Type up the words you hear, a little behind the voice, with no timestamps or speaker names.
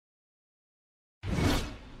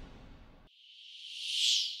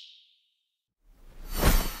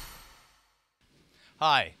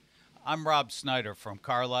Hi, I'm Rob Snyder from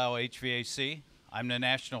Carlisle HVAC. I'm the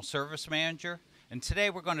National Service Manager, and today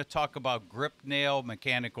we're going to talk about Gripnail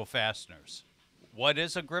mechanical fasteners. What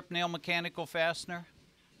is a Gripnail mechanical fastener?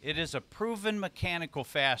 It is a proven mechanical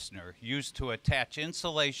fastener used to attach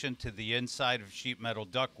insulation to the inside of sheet metal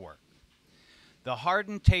ductwork. The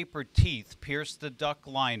hardened tapered teeth pierce the duct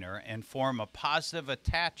liner and form a positive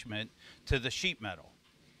attachment to the sheet metal.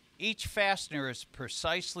 Each fastener is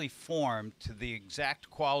precisely formed to the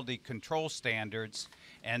exact quality control standards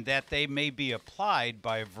and that they may be applied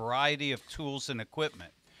by a variety of tools and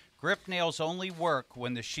equipment. Grip nails only work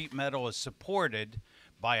when the sheet metal is supported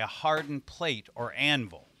by a hardened plate or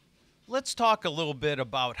anvil. Let's talk a little bit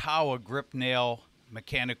about how a grip nail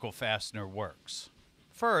mechanical fastener works.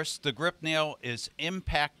 First, the grip nail is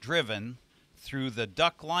impact driven through the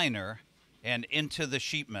duct liner and into the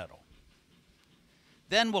sheet metal.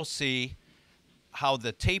 Then we'll see how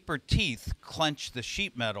the tapered teeth clench the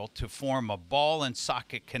sheet metal to form a ball and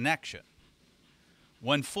socket connection.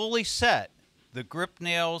 When fully set, the grip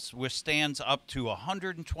nails withstands up to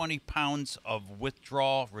 120 pounds of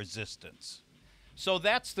withdrawal resistance. So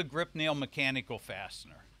that's the grip nail mechanical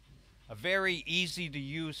fastener. A very easy to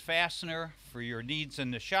use fastener for your needs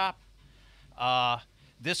in the shop.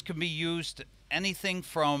 This can be used anything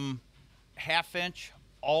from 1/2 inch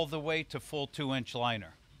all the way to full 2-inch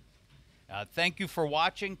liner. Thank you for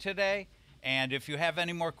watching today, and if you have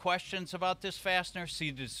any more questions about this fastener,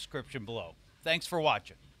 see the description below. Thanks for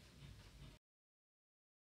watching.